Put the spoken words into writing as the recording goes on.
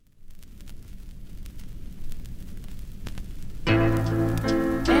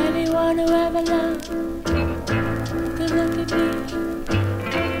ever loved could look at me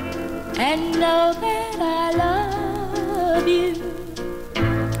and know that I love you.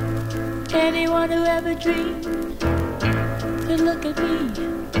 Anyone who ever dreamed could look at me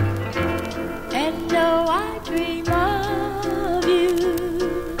and know I dream of you.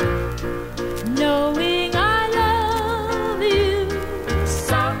 Knowing I love you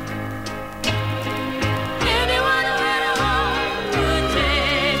so. Anyone who had a heart would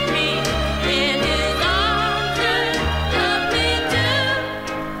take me in his arms and love me too.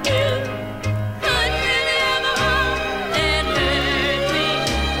 You couldn't really ever hold and hurt me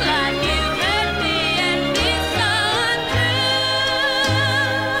like you hurt me and be so untrue.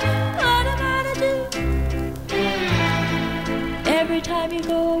 What am I to do? Every time you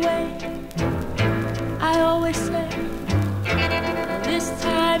go away, I always say, this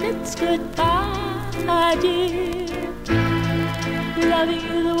time it's goodbye, dear. Loving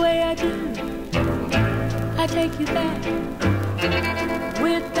you the way I do, I take you back.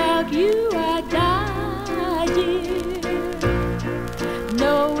 Without you I die, dear.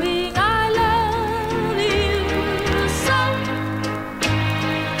 Knowing I love you so.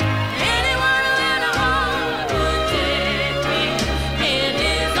 Anyone who had a heart would take me in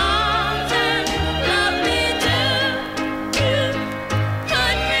his arms and love me too. You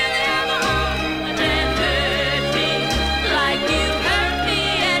couldn't really ever hold and hurt me like you hurt me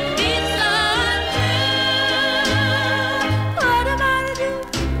and be so untrue. What am I to do?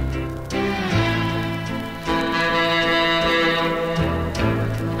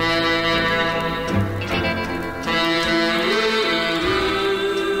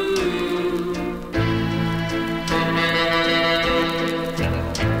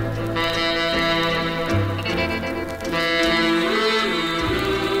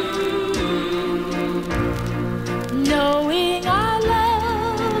 Knowing I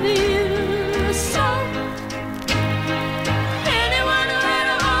love you so. Anyone who had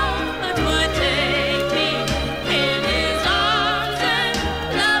a heart would take me in his arms and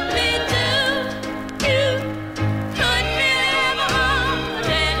love me too. You couldn't really ever hold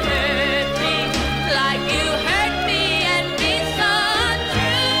and hurt me like you hurt me and be so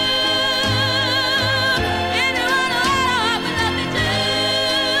untrue. Anyone who had a heart would love me too.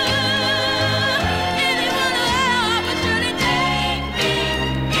 Anyone who had a heart would surely take me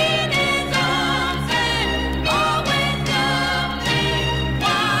in his arms and always love me.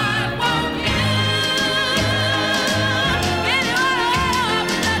 Why won't you? Anyone who had a heart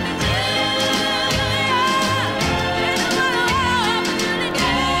would love me too. Anyone who had a heart would surely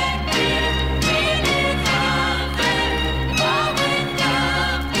take me in his arms and always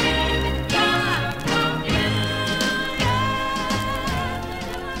love me. Why won't you?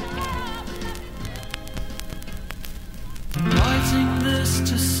 Writing this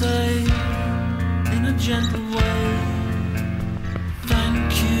to say in a gentle way,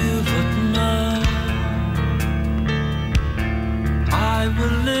 thank you, but no. I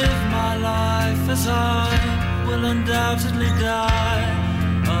will live my life as I will undoubtedly die.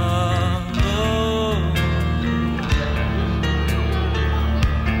 Oh.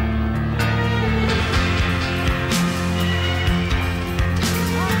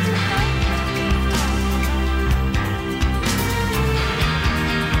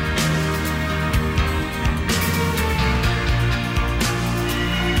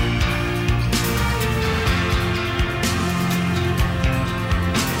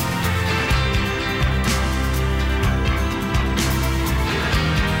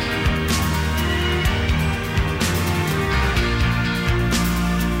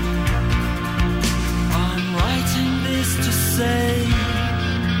 I'm writing this to say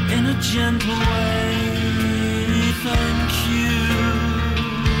in a gentle way, thank you.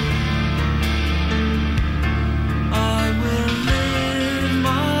 I will live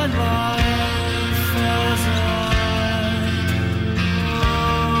my life as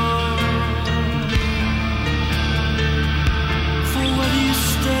for whether you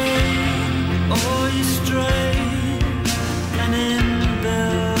stay or you stray, and in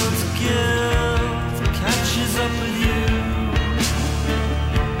builds guilt catches up with you,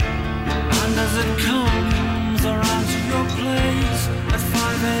 and as it comes around to your place,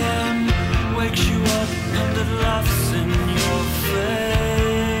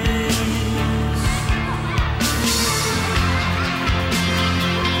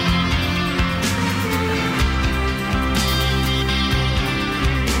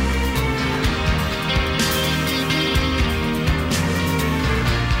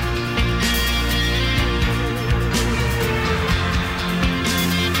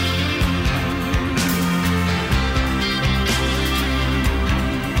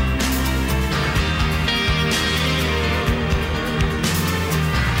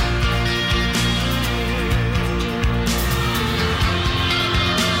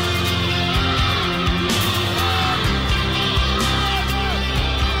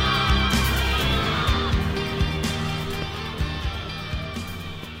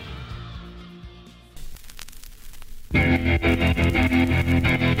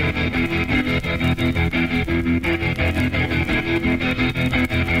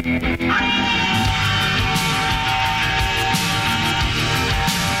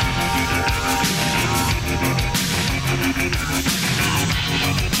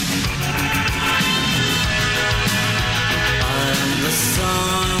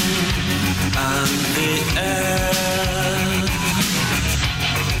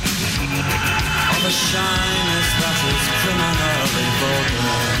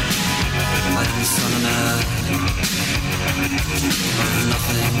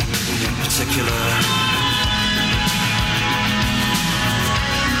 Nothing in particular.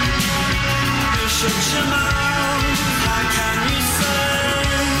 You shut your mouth, how can you say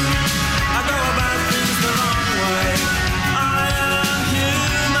I go about things the wrong way? I am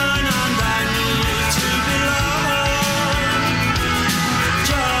human and I need to belong,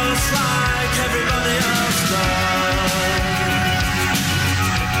 just like everybody else does.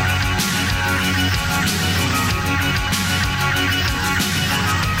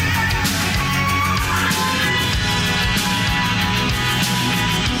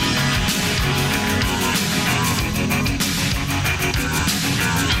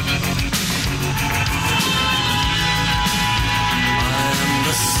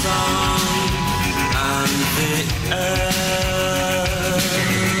 The sun and the air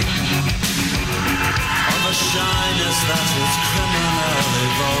of a shyness that is criminally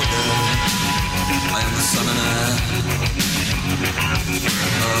vulgar. I am the sun and air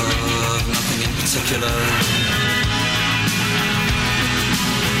of nothing in particular.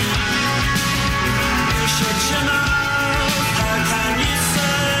 You shut your mouth, how can you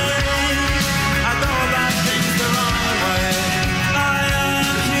say I go about things the wrong way?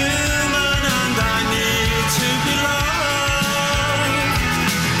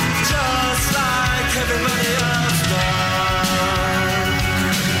 Everybody else does.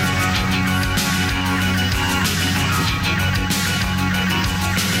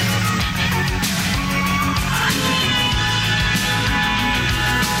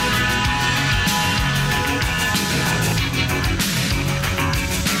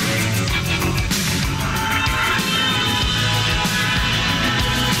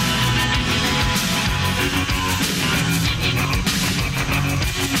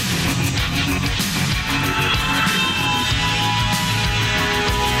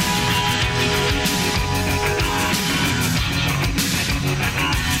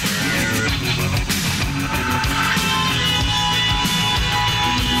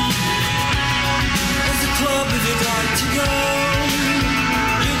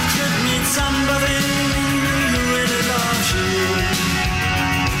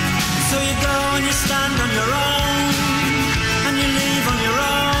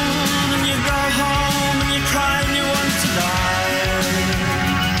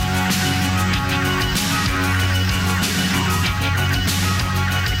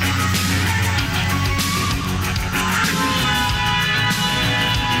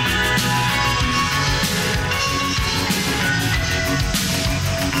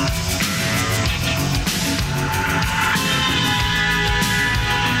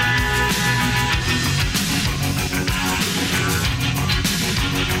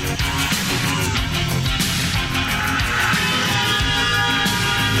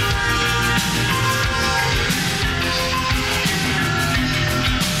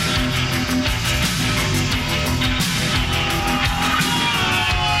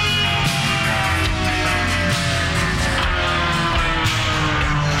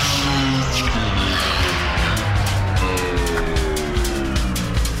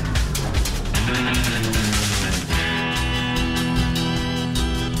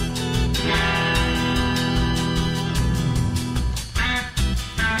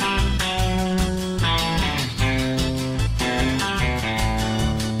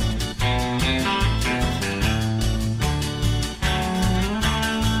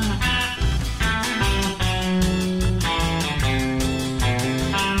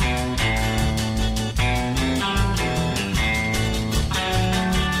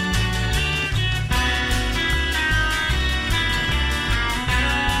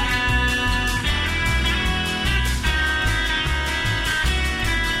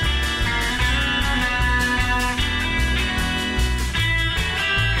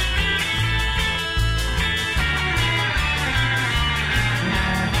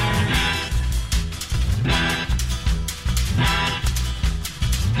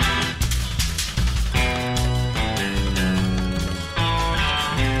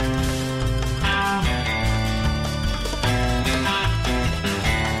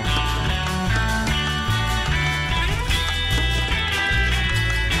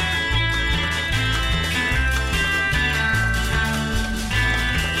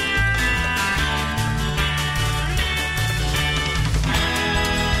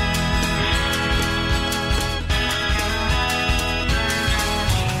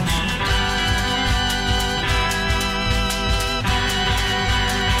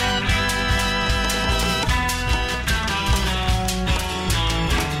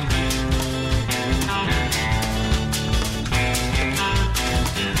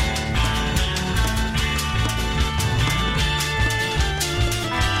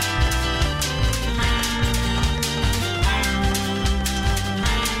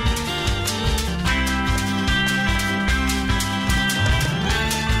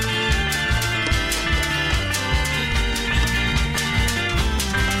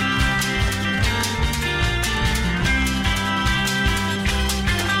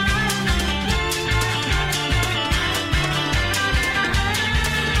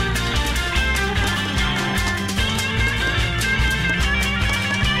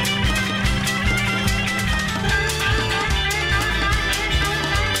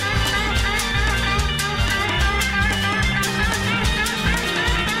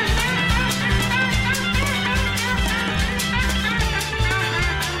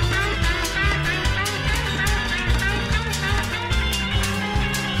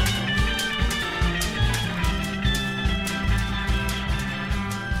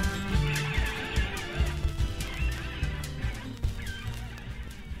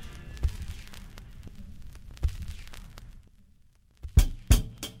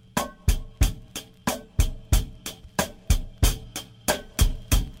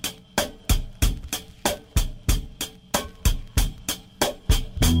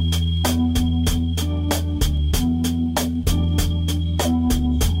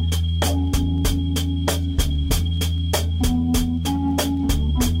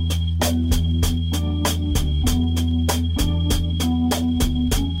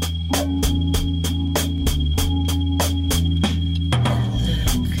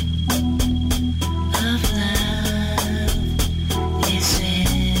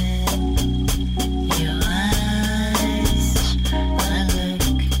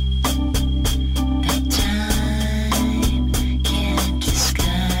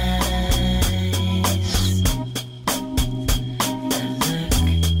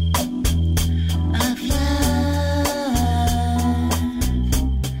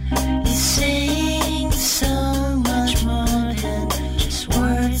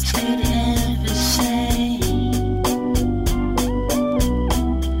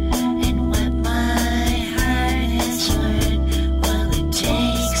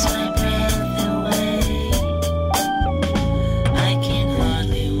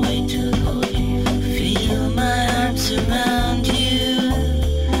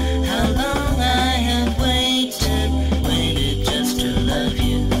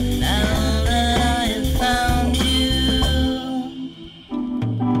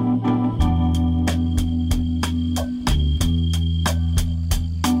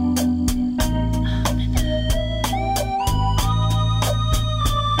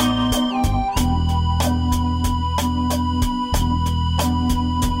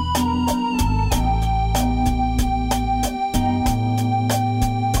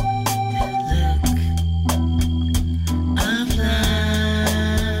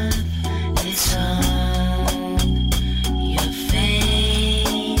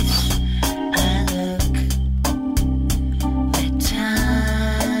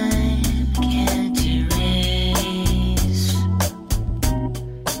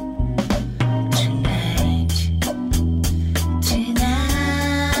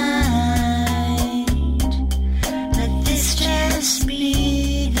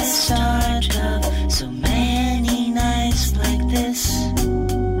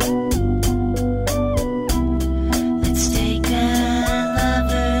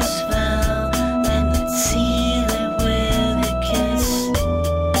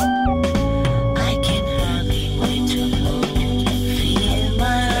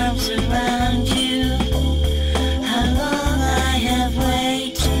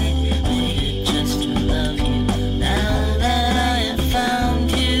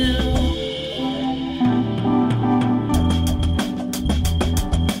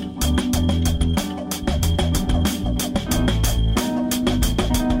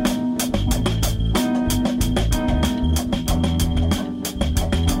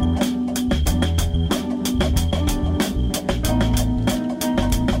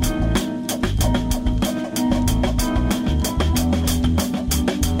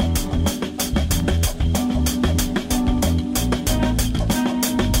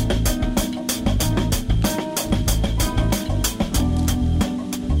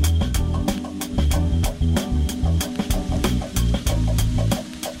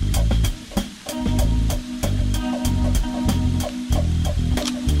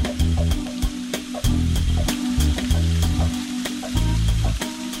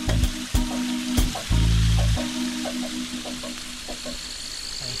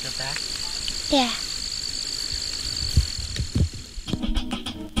 Yeah.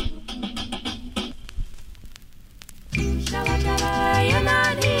 Shall I tell her you're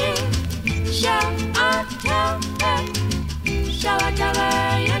not here? Shall I tell her? Shall I tell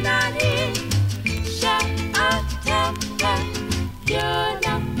her you're not here? Shall I tell her you're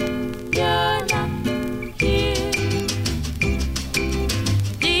not here?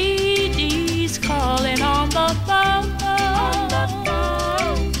 Dee Dee's calling on the phone.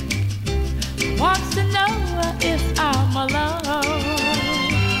 Wants to know if I'm alone.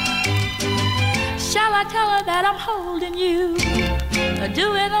 Shall I tell her that I'm holding you,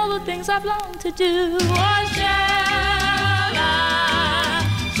 doing all the things I've longed to do? Or shall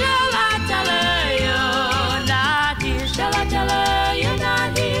I tell her you're not here? Shall I tell her you're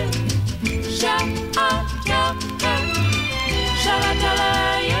not here? Shall I tell her? Shall I tell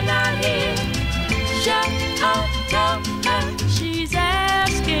her you're not here? Shall I tell her? She's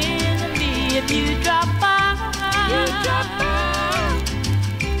asking me if you drop by. You drop by.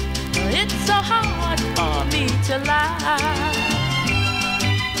 It's so hard for me to lie.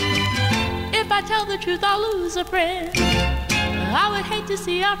 If I tell the truth, I'll lose a friend. I would hate to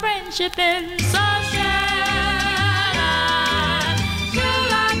see our friendship end. So shall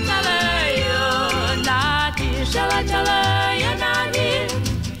I tell her you're not here? Shall I tell her you're not here?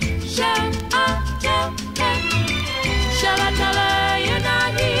 Shall I tell her? Shall I tell her you're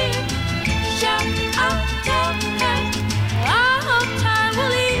not here? Shall I tell her? I hope time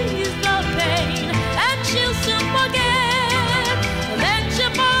will ease the pain and she'll soon forget. Then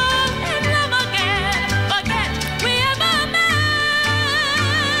she'll fall in love again. Forget we ever met.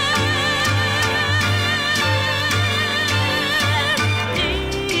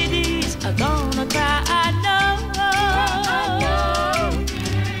 Dee Dee's gonna cry, I know.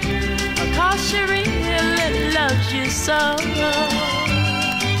 'Cause she really loves you so.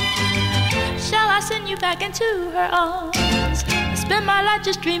 Shall I send you back into her arms? Spend my life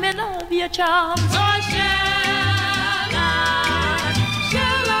just dreaming of your charms. Or shall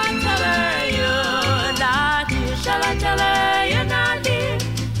I tell her you're not here? Shall I tell her you're not here?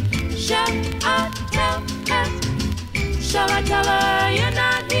 Shall I tell her? Shall I tell her you're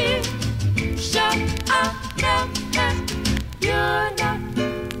not here? Shall I tell her you're not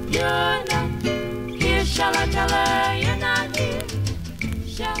here? Shall I tell her you're not here?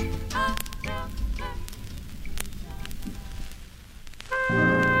 Shall I tell her?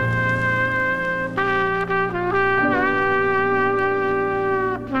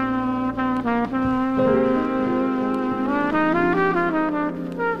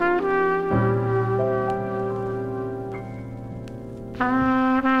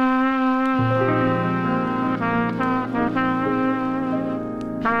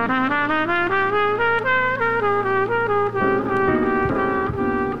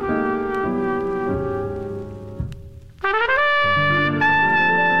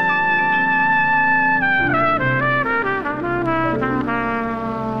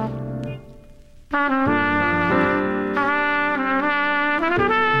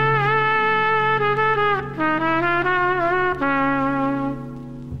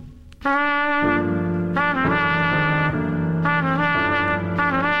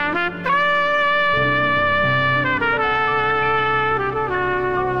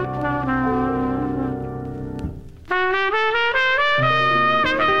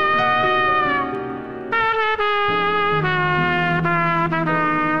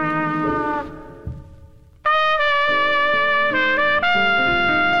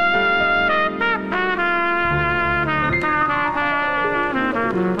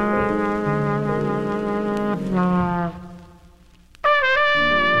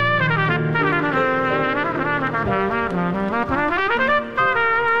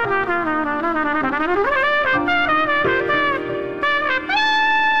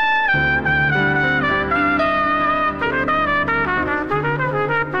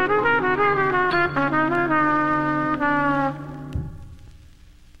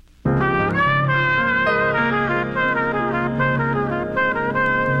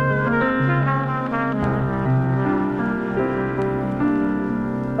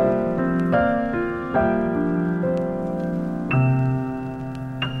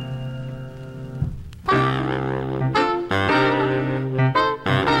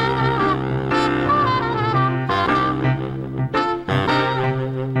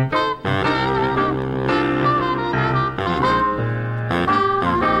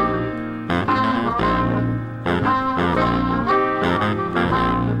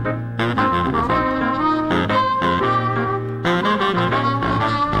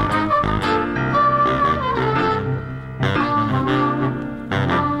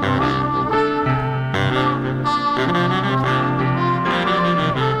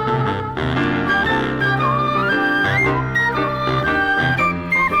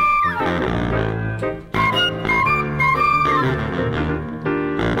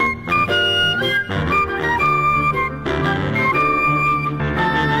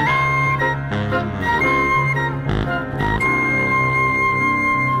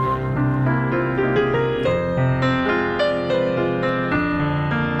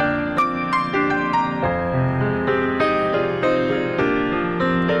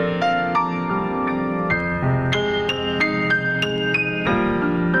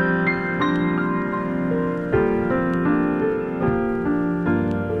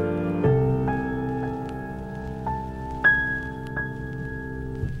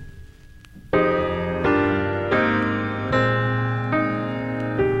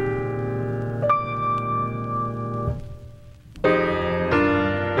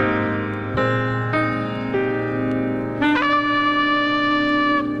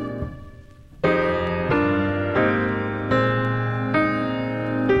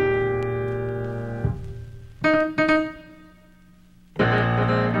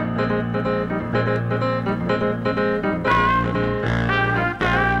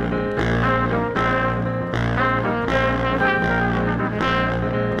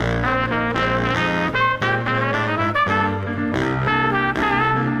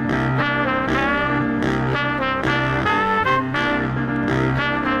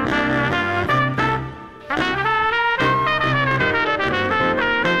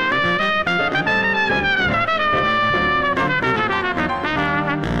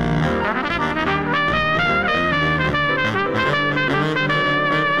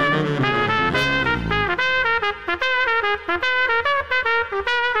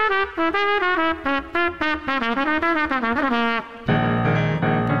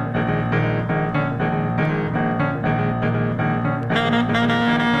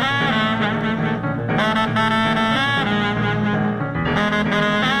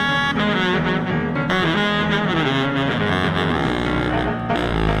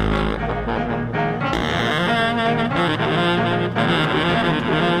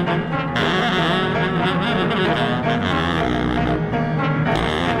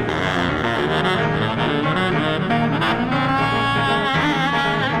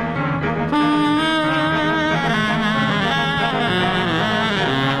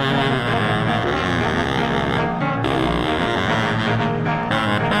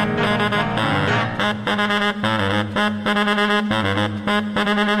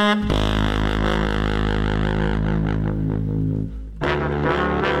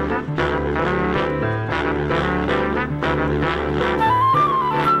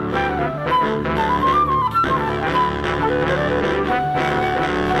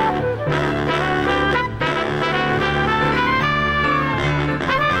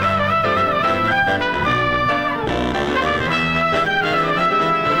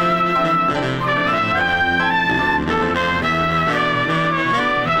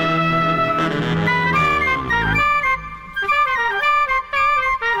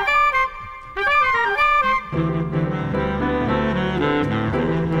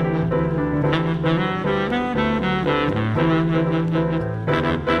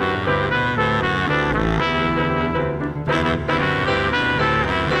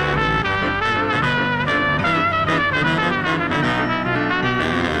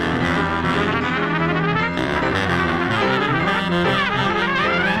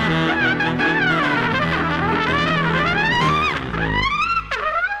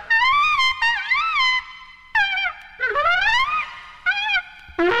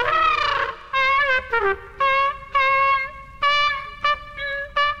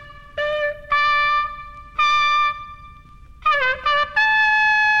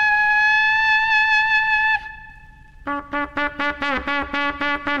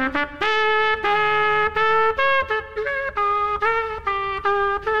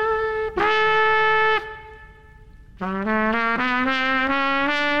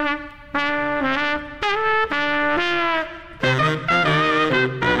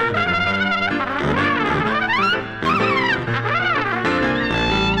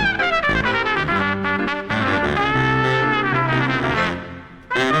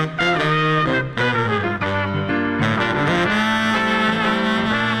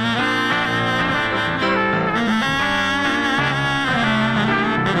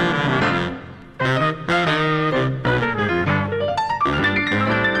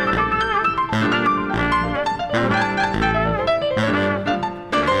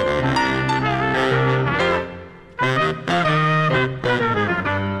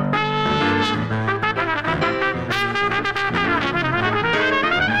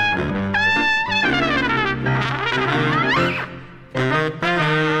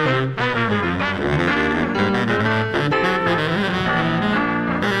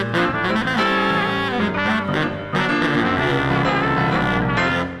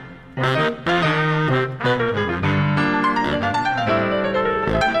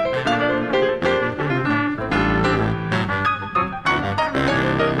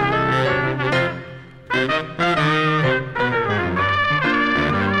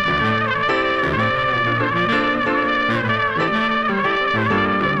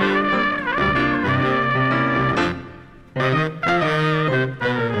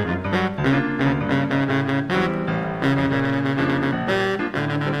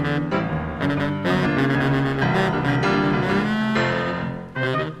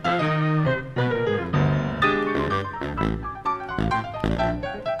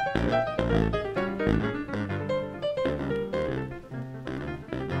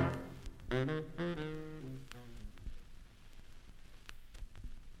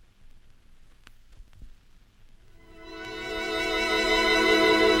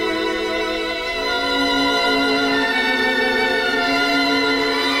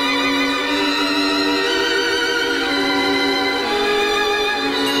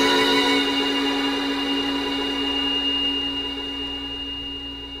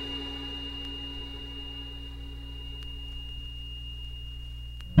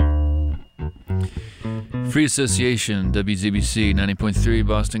 Free Association, WZBC 90.3,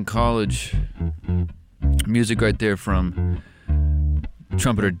 Boston College. Music right there from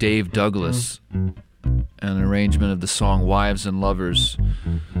trumpeter Dave Douglas, and an arrangement of the song Wives and Lovers.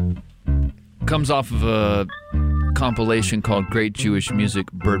 Comes off of a compilation called Great Jewish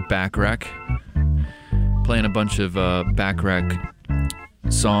Music, Burt Bacharach. Playing a bunch of Bacharach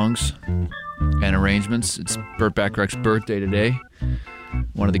songs and arrangements. It's Burt Bacharach's birthday today.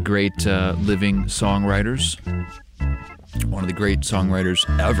 One of the great living songwriters. One of the great songwriters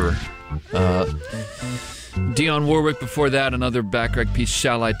ever. Dionne Warwick before that, another Bacharach piece,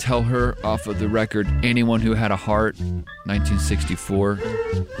 Shall I Tell Her, off of the record Anyone Who Had a Heart, 1964.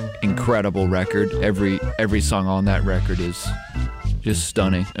 Incredible record. Every song on that record is just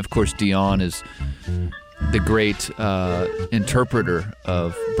stunning. Of course, Dionne is the great interpreter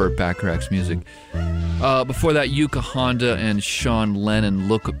of Burt Bacharach's music. Before that, Yuka Honda and Sean Lennon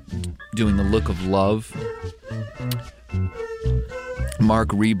doing The Look of Love. Marc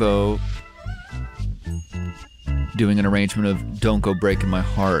Ribot doing an arrangement of Don't Go Breaking My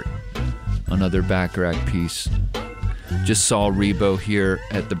Heart, another Bacharach piece. Just saw Ribot here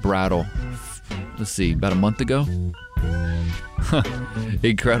at the Brattle, let's see, about a month ago?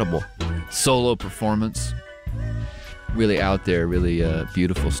 Incredible. Solo performance. Really out there, really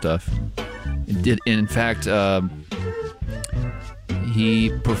beautiful stuff. In fact,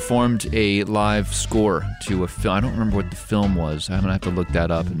 he performed a live score to a film. I don't remember what the film was. I'm going to have to look that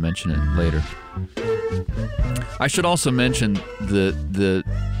up and mention it later. I should also mention the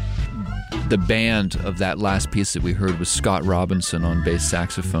band of that last piece that we heard was Scott Robinson on bass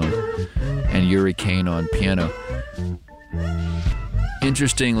saxophone and Yuri Kane on piano.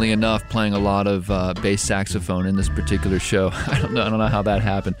 Interestingly enough, playing a lot of bass saxophone in this particular show. I don't know how that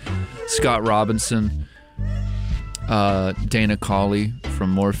happened. Scott Robinson, Dana Cawley from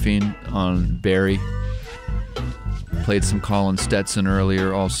Morphine on Barry. Played some Colin Stetson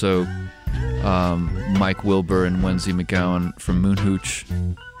earlier. Also, Mike Wilbur and Wendy McGowan from Moonhooch.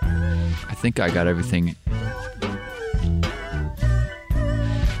 I think I got everything.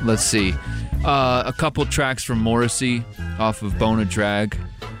 Let's see. A couple tracks from Morrissey off of Bona Drag.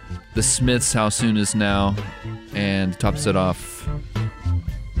 The Smiths, How Soon Is Now. And tops it off,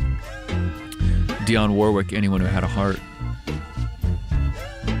 Dionne Warwick, Anyone Who Had a Heart.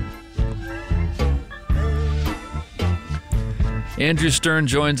 Andrew Stern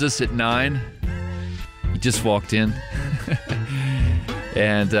joins us at 9. He just walked in.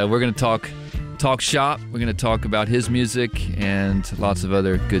 And we're going to talk shop. We're going to talk about his music and lots of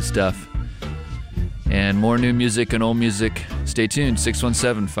other good stuff. And more new music and old music. Stay tuned.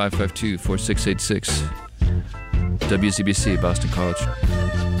 617-552-4686. WCBC, Boston College.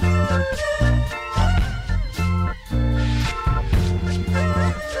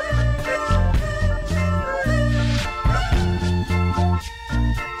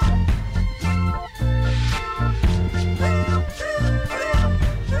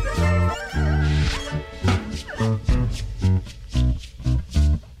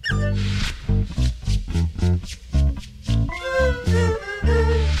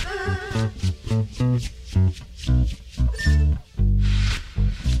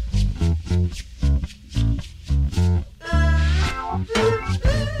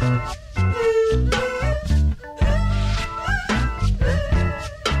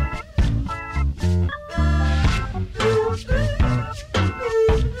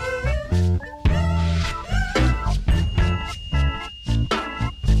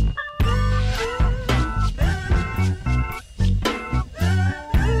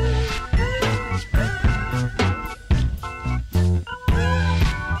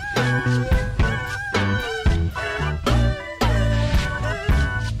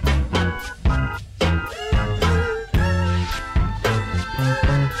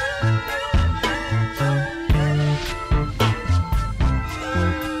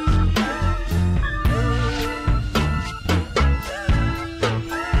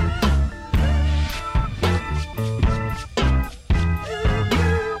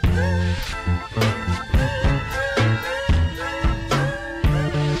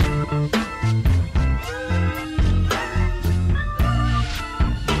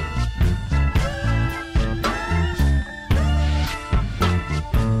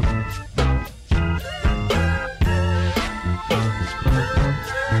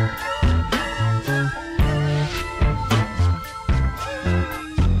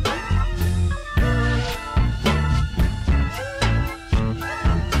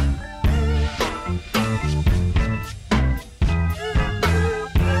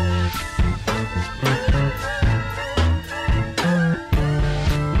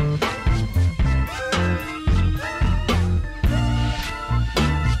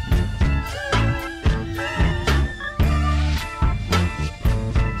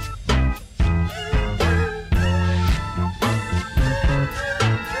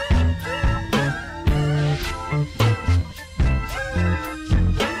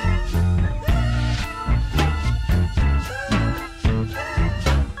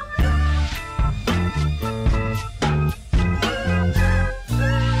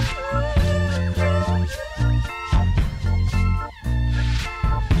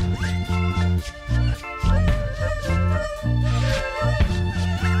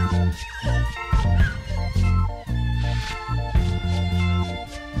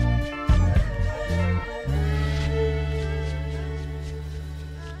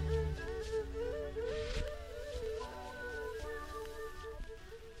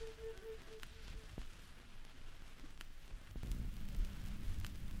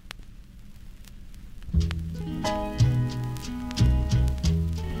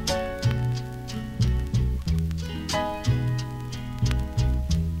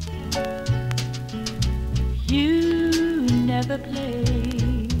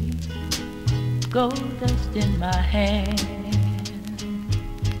 gold dust in my hand.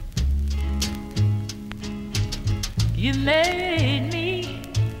 You made me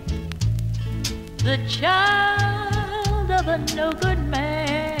the child of a no good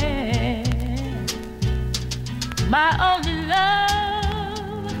man. My only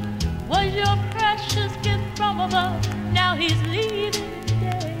love was your precious gift from above. Now he's leaving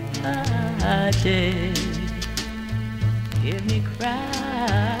day by day. Hear me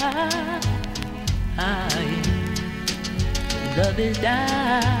cry, love is dying.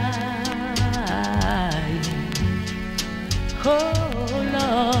 Oh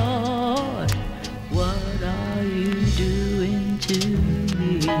Lord, what are you doing to me?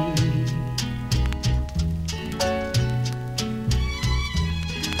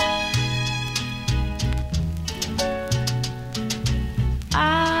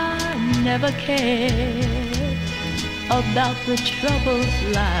 I never cared about the troubles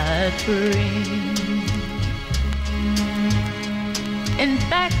life brings. In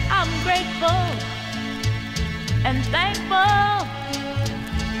fact, I'm grateful and thankful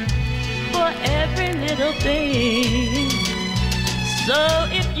for every little thing. So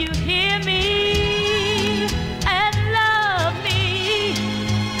if you hear me and love me,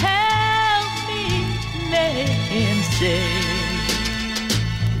 help me make him stay.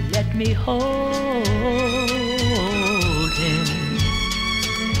 Let me hold him.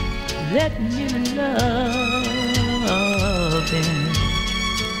 Let me love him.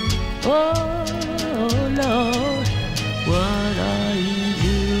 Oh Lord, what are you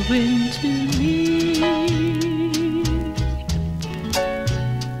doing to me?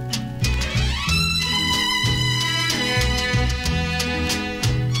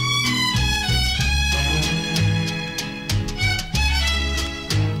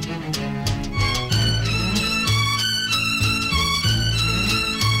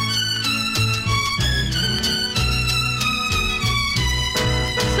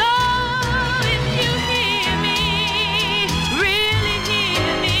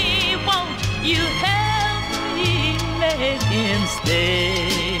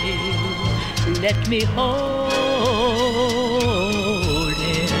 Let me hold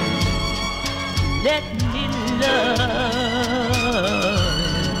him. Let me love